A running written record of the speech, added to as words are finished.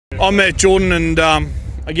I'm Matt Jordan, and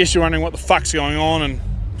I guess you're wondering what the fuck's going on. And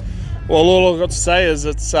well, all I've got to say is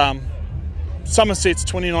it's Summersets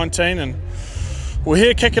 2019, and we're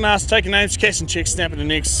here kicking ass, taking names, cashing checks, snapping the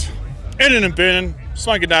necks, earning and burning,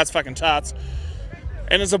 smoking darts, fucking tarts,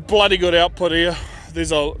 and it's a bloody good output here.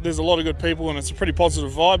 There's a lot of good people, and it's a pretty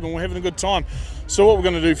positive vibe, and we're having a good time. So what we're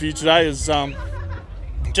going to do for you today is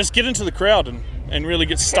just get into the crowd and really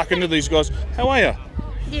get stuck into these guys. How are you?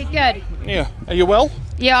 Yeah, good. Yeah. Are you well?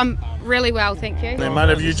 Yeah, I'm really well, thank you. Yeah,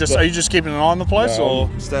 mate, are you just keeping an eye on the place, or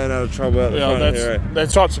staying out of trouble out the front here?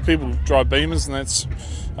 That's types of people drive Beamers, and that's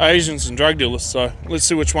Asians and drug dealers. So let's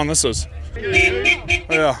see which one this is.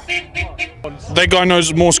 Yeah. That guy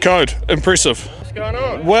knows Morse code. Impressive. What's going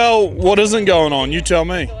on? Well, what isn't going on? You tell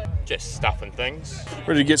me. Just stuffing things.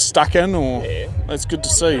 Ready to get stuck in, or? Yeah. That's good to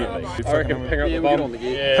see. I reckon ping up the bum.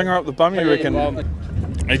 Yeah. Ping her up the bum, you reckon?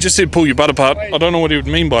 He just said pull your butt apart. I don't know what he would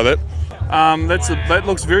mean by that. That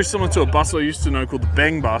looks very similar to a bus I used to know called the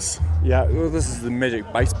Bang Bus. Yeah, well, this is the Magic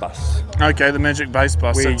Bass Bus. Okay, the Magic Bass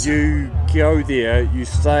Bus. Where you go there, you'll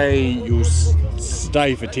stay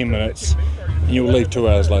for 10 minutes, and you'll leave 2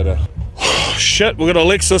 hours later. Shit, we've got a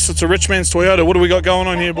Lexus. It's a rich man's Toyota. What do we got going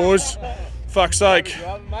on here, boys? Fuck's sake.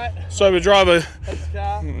 Sober driver.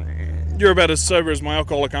 You're about as sober as my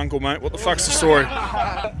alcoholic uncle, mate. What the fuck's the story?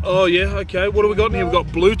 Oh yeah, okay. What do we got in here? We got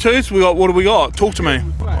Bluetooth. What do we got? Talk to me.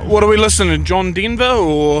 What are we listening to? John Denver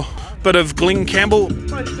or a bit of Glenn Campbell?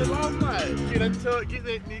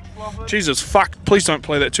 Jesus, fuck. Please don't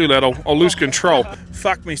play that too loud. I'll lose control.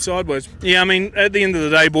 Fuck me sideways. Yeah, I mean, at the end of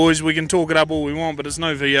the day, boys, we can talk it up all we want, but it's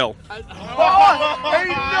no VL.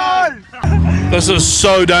 This is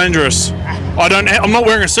so dangerous. I'm not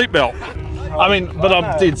wearing a seatbelt. I mean, but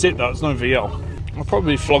I'm dead set though, it's no VL. I'll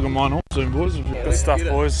probably be flogging mine off soon, boys. Good stuff,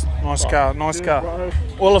 boys. Nice car, nice car.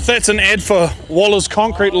 Well, if that's an ad for Waller's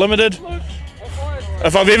Concrete Limited,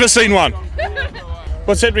 if I've ever seen one.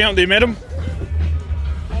 What's happening out there, madam?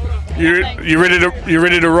 You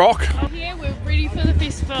ready to rock? Yeah, we're ready for the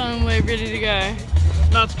festival and we're ready to go.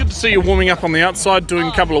 No, it's good to see you warming up on the outside, doing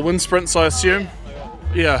a couple of wind sprints, I assume.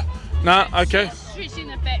 Yeah. No, okay. Stretching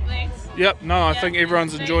the back legs. Yep, no, I think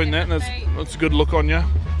everyone's enjoying that, and that's a good look on you.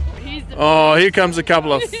 Oh, here comes a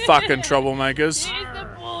couple of fucking troublemakers. Here's the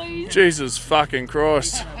boys. Jesus fucking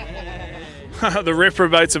Christ. The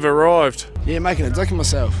reprobates have arrived. Yeah, making a dick of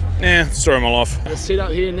myself. Yeah, story of my life. The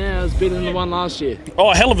setup here now is better than the one last year.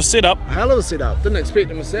 Oh, a hell of a setup. A hell of a setup. Didn't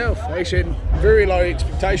expect it myself. I actually had very low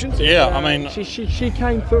expectations. Yeah, I mean... She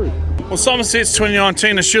came through. Well, Summersets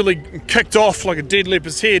 2019 has surely kicked off like a dead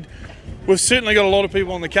leopard's head. We've certainly got a lot of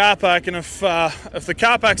people in the car park, and if the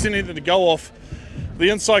car park's anything to go off, the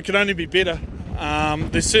inside could only be better.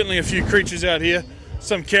 There's certainly a few creatures out here,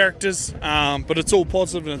 some characters, but it's all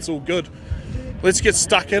positive and it's all good. Let's get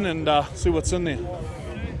stuck in and see what's in there.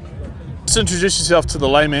 Just introduce yourself to the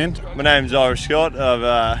layman. My name's Irish Scott.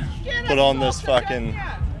 I've put on this fucking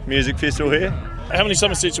music festival here. How many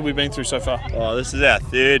Summersets have we been through so far? Oh, this is our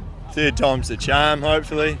third time's the charm,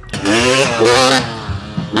 hopefully.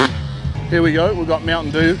 Here we go, we've got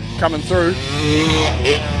Mountain Dew coming through.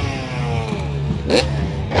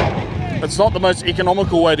 It's not the most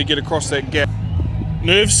economical way to get across that gap.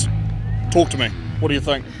 Nerves? Talk to me. What do you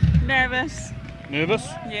think? Nervous. Nervous?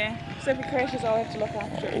 Yeah. So if it crashes, I'll have to look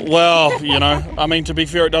after it. Well, you know, I mean, to be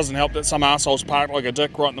fair, it doesn't help that some assholes park like a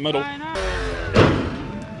dick right in the middle. I know.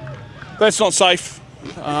 That's not safe.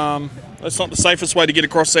 That's not the safest way to get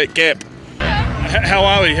across that gap. How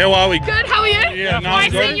are we? How are we? Good, how are you? Yeah, no,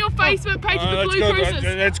 I've good. seen your Facebook page with the That's blue good. cruises.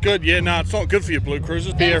 That's good. Yeah, no, it's not good for your blue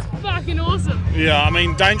cruises. That's fucking awesome. Yeah, I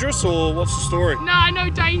mean, dangerous, or what's the story? Nah, no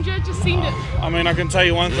danger, just send it. I mean, I can tell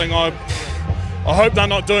you one thing. I hope they're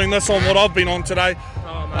not doing this on what I've been on today.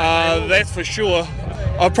 That's for sure.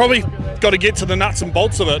 I've probably got to get to the nuts and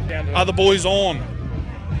bolts of it. Are the boys on?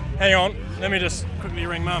 Hang on, let me just quickly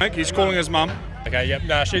ring Mum. He's calling his mum. Okay, yep,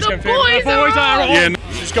 nah, she's The confirmed. boys are on. Yeah,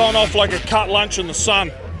 she's going off like a cut lunch in the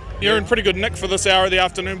sun. You're in pretty good nick for this hour of the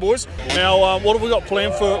afternoon, boys. Now, what have we got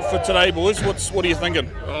planned for today, boys? What are you thinking?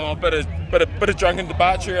 Oh, a bit of drunken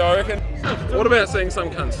debauchery, I reckon. What about seeing some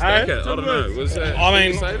cunt stack it? I don't know. Was that, I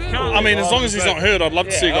mean, as long as he's not hurt, I'd love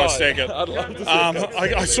to see you guys stack it. I'd love to see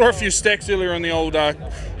I saw a few stacks earlier on the old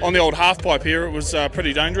half pipe here. It was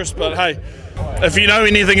pretty dangerous, but hey, if you know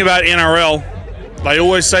anything about NRL, they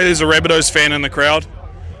always say there's a Rabbitohs fan in the crowd,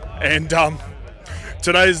 and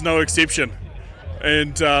today's no exception.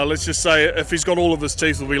 And let's just say, if he's got all of his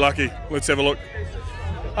teeth, we'll be lucky. Let's have a look.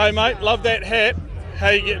 Hey mate, love that hat. How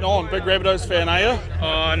you getting on? Big Rabbitohs fan, are you?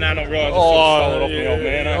 Oh, no, not really. Off the old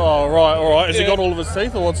man, eh? Oh, right, all right. Has he got all of his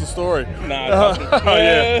teeth, or what's the story? No. Oh,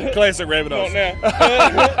 yeah. Classic Rabbitohs. Not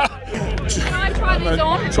now. Can I try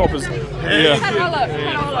Choppers. Yeah. Have a look.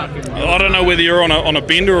 I don't know whether you're on a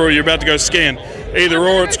bender or you're about to go scan. Either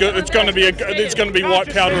or, it's going to be white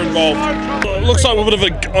powder involved. It looks like a bit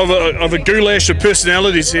of a goulash of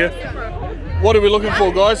personalities here. What are we looking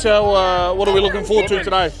for, guys? What are we looking forward to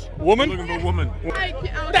today? Woman? Looking for a woman.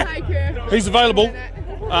 I'll take her. He's available.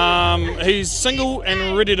 He's single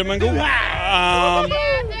and ready to mingle.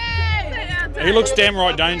 He looks damn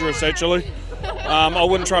right dangerous, actually. I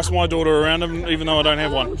wouldn't trust my daughter around him, even though I don't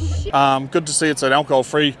have one. Good to see it's an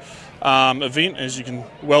alcohol-free event, as you can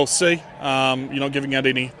well see. You're not giving out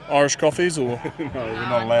any Irish coffees, or No, we're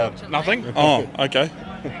not allowed. nothing? Oh, okay.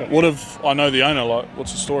 What if I know the owner? Like,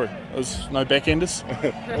 what's the story? There's no backenders?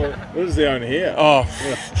 Who's the owner here? Oh,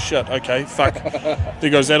 shit. Okay, fuck.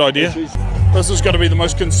 There goes that idea. This is going to be the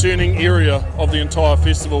most concerning area of the entire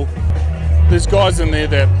festival. There's guys in there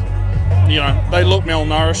that, you know, they look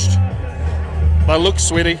malnourished. They look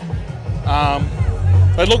sweaty.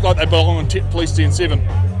 They look like they belong on Police 10-7.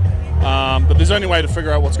 But there's only way to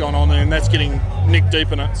figure out what's going on there, and that's getting neck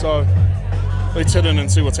deep in it. So let's head in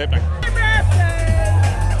and see what's happening.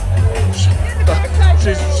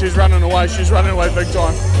 She's running away. She's running away big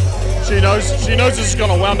time. She knows this is going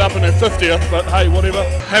to wound up in her 50th, but hey, whatever.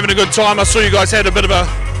 Having a good time. I saw you guys had a bit of a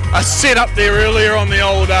set up there earlier on the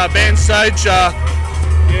old band stage. Yeah,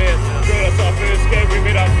 it's good. It's our first gig. We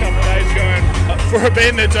met up a couple of days ago. For a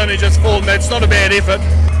band that's only just formed, that's not a bad effort.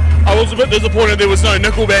 I was a bit disappointed there was no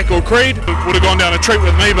Nickelback or Creed. Would have gone down a treat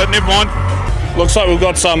with me, but never mind. Looks like we've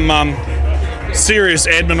got some serious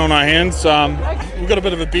admin on our hands. We've got a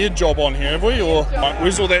bit of a beard job on here, have we? Or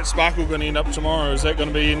where's all that sparkle going to end up tomorrow? Is that going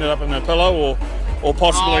to be ended up in a pillow, or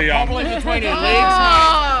possibly? Probably between your legs,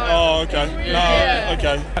 mate. Oh, okay. No,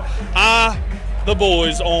 okay. Are the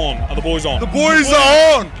boys on? Are the boys on? The boys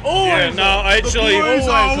are on! Yeah, no, actually. The boys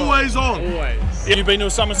are always on! Always. Have you been to a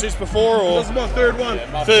Somersets before, or? This is my third one.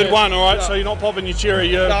 Third one, all right. So you're not popping your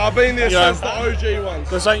cherry. No, I've been there you know, since the OG ones.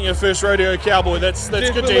 This ain't your first rodeo cowboy. That's good to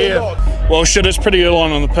Definitely hear. not. Well, shit, it's pretty early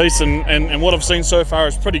on the piece, and what I've seen so far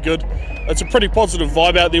is pretty good. It's a pretty positive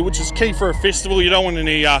vibe out there, which is key for a festival. You don't want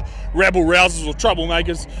any rabble-rousers or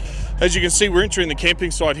troublemakers. As you can see, we're entering the camping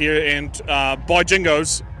site here, and by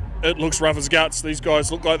jingos, it looks rough as guts. These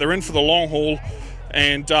guys look like they're in for the long haul.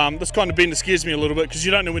 And this kind of bender scares me a little bit because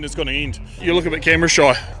you don't know when it's going to end. You look a bit camera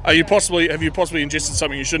shy. Have you possibly ingested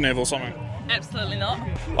something you shouldn't have or something? Absolutely not.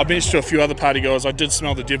 I've been to a few other party goers. I did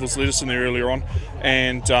smell the devil's lettuce in there earlier on,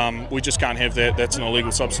 and we just can't have that. That's an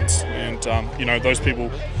illegal substance, and you know, those people,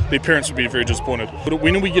 their parents would be very disappointed. But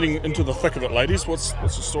when are we getting into the thick of it, ladies? What's the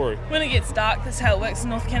story? When it gets dark, that's how it works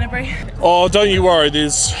in North Canterbury. Oh, don't you worry.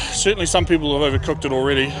 There's certainly some people who have overcooked it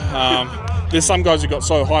already. There's some guys who got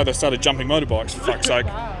so high they started jumping motorbikes, for fuck's sake.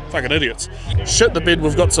 Fucking idiots. Shit the bed,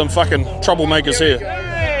 we've got some fucking troublemakers here.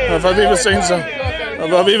 If I've ever seen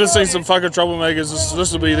some fucking troublemakers,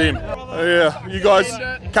 this will be them. Yeah, you guys,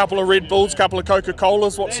 couple of Red Bulls, couple of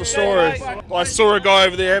Coca-Colas, what's the story? I saw a guy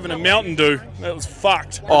over there having a Mountain Dew. That was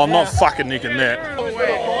fucked. Oh, I'm not fucking nicking that.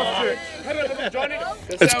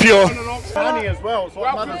 It's pure.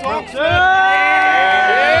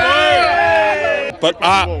 But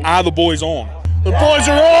are the boys on? The boys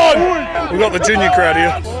are on! We've got the junior crowd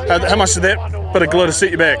here. How much did that bit of glitter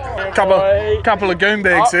set you back? Couple of goon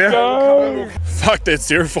bags here. Fuck, that's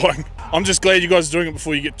terrifying. I'm just glad you guys are doing it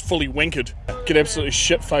before you get fully wankered. Get absolutely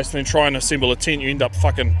shit-faced and then try and assemble a tent. You end up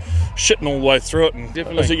fucking shitting all the way through it. And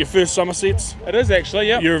Definitely. Is it your first Somersets? It is actually,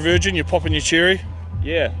 yeah. You're a virgin, you're popping your cherry?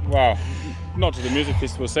 Yeah, well, not to the music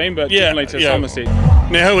festival scene, but Yeah, definitely to yeah. Somerset.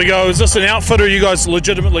 Now here we go. Is this an outfit or are you guys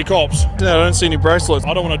legitimately cops? No, I don't see any bracelets.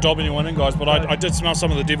 I don't want to dob anyone in, guys, but I did smell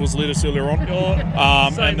some of the devil's lettuce earlier on. We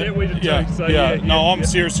did yeah, too, so yeah. yeah, No, yeah, I'm yeah.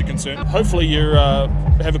 seriously concerned. Hopefully you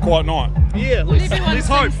have a quiet night. Yeah, Everyone let's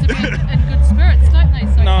hope. seems to be in good spirits, don't they?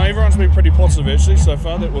 So No, everyone's been pretty positive actually so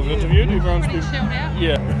far that we've interviewed. Everyone's pretty been chilled out.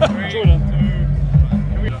 yeah.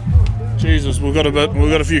 Jesus, we've got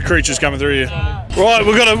a few creatures coming through here. Right,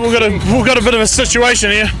 we've got a bit of a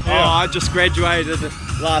situation here. Oh, I just graduated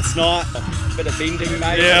last night. Bit of bending,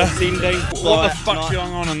 mate. Yeah. Sending. What the fuck's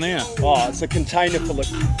going on in there? Oh, it's a container full of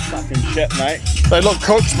fucking shit, mate. They look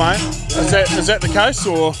cooked, mate. Is that the case,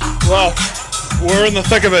 or? Well, we're in the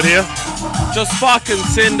thick of it here. Just fucking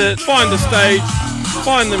send it, find the stage,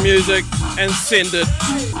 find the music, and send it.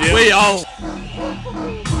 Yeah. We all.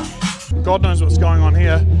 God knows what's going on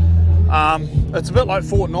here. It's a bit like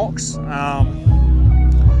Fort Knox.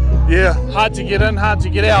 Yeah, hard to get in, hard to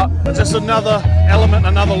get out. Just another element,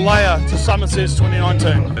 another layer to Summersets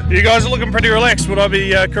 2019. You guys are looking pretty relaxed, would I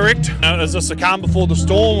be correct? Is this a calm before the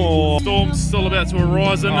storm, or? Storm's still about to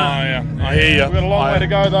arise, isn't Oh it? yeah, I hear you. We've got a long way to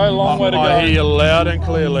go though, long way to go. I hear you loud and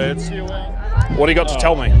clear, lads. What do you got to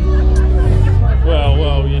tell me?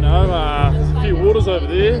 Well, you know, there's a few waters over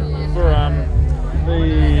there for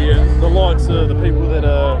the likes of the people that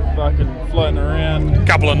are fucking floating around. A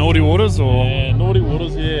couple of naughty waters, or? Yeah, naughty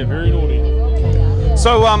waters, yeah, very naughty.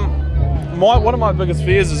 So, one of my biggest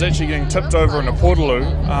fears is actually getting tipped over in a portaloo.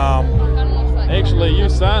 Actually, you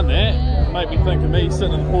saying that made me think of me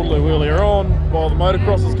sitting in the portaloo earlier on while the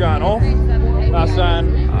motocross was going off. They're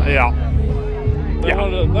saying,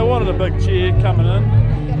 they wanted a big cheer coming in,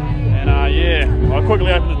 and I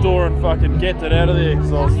quickly opened the door and fucking gapped it out of there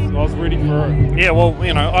because I was ready for it. Yeah, well,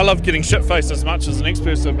 you know, I love getting shit-faced as much as the next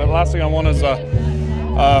person, but the last thing I want is a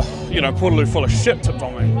portaloo full of shit tipped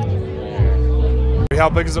on me. How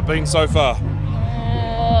big has it been so far?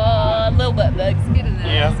 A little bit big. It's getting there.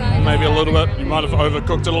 Yeah, maybe a little bit. You might have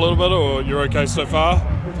overcooked it a little bit, or you're okay so far?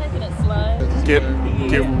 Taking it slow. Get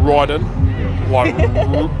right in. Like,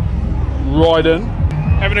 right in.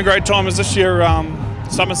 Having a great time. Is this your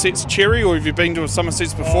Somerset's cherry, or have you been to a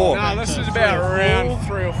Somerset's before? No, this is about around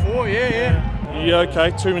 3 or 4, yeah. Yeah,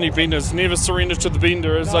 okay, too many benders. Never surrender to the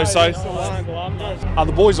bender, as they say. Are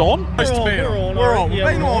the boys on? We're on. We've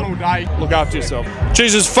been on all day. Look after yourself.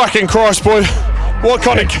 Jesus fucking Christ, boy. What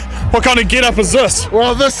kind of get up is this?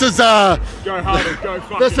 Well, this is Go harder, go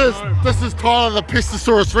fucking this is Tyler the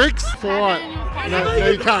Pestosaurus Rex. It's alright. No,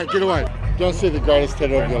 you can't get away. Do you want to see the greatest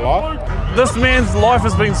tattoo of your life? This man's life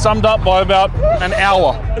has been summed up by about an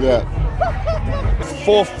hour. Yeah.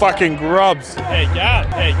 4 fucking grubs. Hey, God.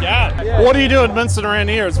 What are you doing mincing around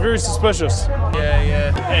here? It's very suspicious.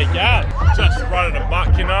 Yeah. Hey, God. Just running a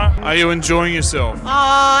buck, you know. Are you enjoying yourself?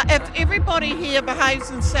 If everybody here behaves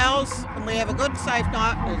themselves and we have a good, safe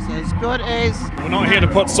night, it's as good as... We're not here to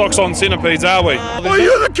put socks on centipedes, are we? Well,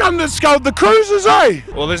 you're the cum that sculled the cruisers, eh?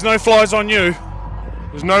 Well, there's no flies on you.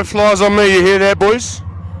 There's no flies on me, you hear that, boys?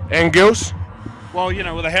 And girls? Well, you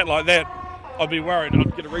know, with a hat like that, I'd be worried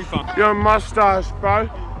I'd get a refund. Your moustache, bro.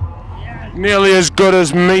 Nearly as good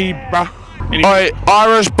as me, bro. Oi,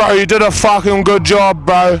 Irish, bro, you did a fucking good job,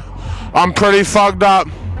 bro. I'm pretty fucked up.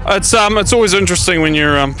 It's always interesting when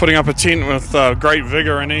you're putting up a tent with great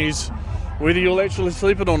vigour and ease, whether you'll actually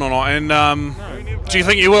sleep it or not. And do you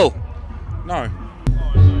think you will? No.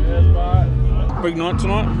 Big night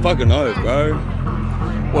tonight? Fucking no, bro.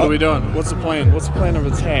 What are we doing? What's the plan? What's the plan of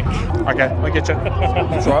attack? Okay, I get you.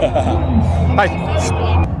 That's right. Hey,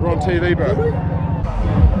 We're on TV, bro.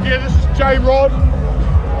 Yeah, this is J-Rod.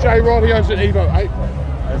 J-Rod, he owns an Evo 8.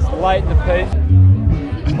 It's late in the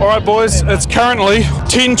piece. all right, boys. It's currently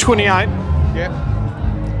 10:28. Yeah.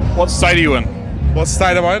 What state are you in? What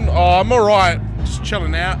state am I in? Oh, I'm alright. Just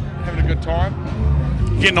chilling out, having a good time.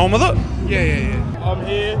 Getting on with it? Yeah.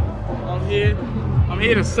 I'm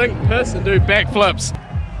here to sink piss and do backflips.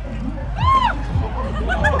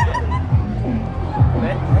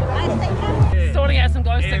 Sorting out some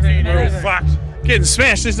ghost sticks. Oh, fuck. Getting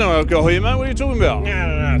smashed. There's no alcohol here, mate. What are you talking about?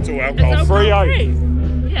 No, it's all It's alcohol free, eh?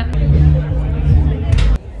 alcohol-free. Yeah.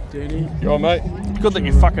 You on, mate? Good that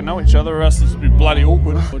you fucking know each other, or else this would be bloody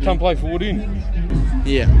awkward. Come play 14.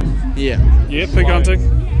 Yeah. Yeah, pig hunting.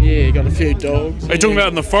 Yeah, got a few dogs. Are you talking about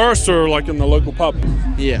in the forest or like in the local pub?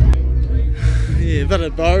 Yeah. Yeah, a bit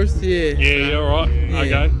of both, yeah. Yeah, alright.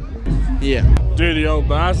 Okay. Yeah. Dirty old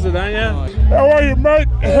bastard, ain't ya? How are you, mate?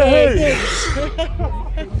 Hey.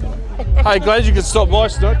 Hey, glad you could stop by,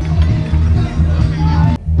 Snook.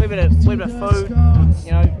 Wee bit of food,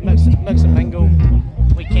 you know, mix and mingle.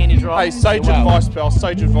 We candy drop. Hey, sage advice, pal.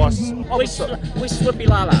 Sage advice. We slippy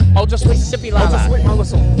lala. I'll just sippy lala. I'll just wet my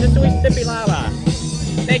whistle. Just a wee sippy lala.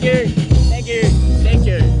 Thank you.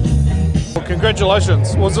 Well,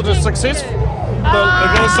 congratulations. Was it a success? The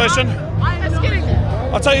gas station? It's getting there.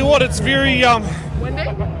 I'll tell you what, it's very Windy?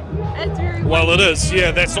 It's very well, it is.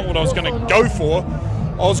 Yeah, that's not what I was going to go for.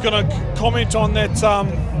 I was going to comment on that.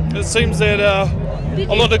 It seems that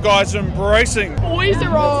a lot of guys are embracing. Boys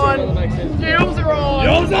are on. Girls are on.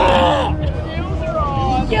 Girls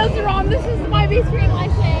are on. This is my best friend, I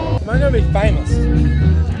say. Am I gonna be famous?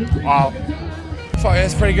 Wow. Fuck,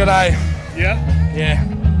 that's pretty good, eh? Yeah. Yeah.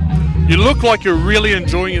 You look like you're really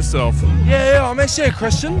enjoying yourself. Yeah, I'm actually a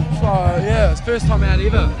Christian, so yeah, it's first time out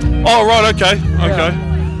ever. Oh right, okay.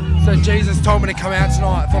 So Jesus told me to come out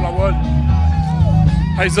tonight. I thought I would.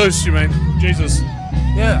 Jesus, you mean? Jesus.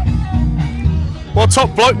 Yeah. Well,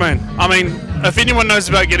 top bloke, man. I mean, if anyone knows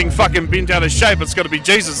about getting fucking bent out of shape, it's got to be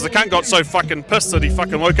Jesus. The cunt got so fucking pissed that he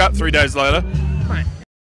fucking woke up 3 days later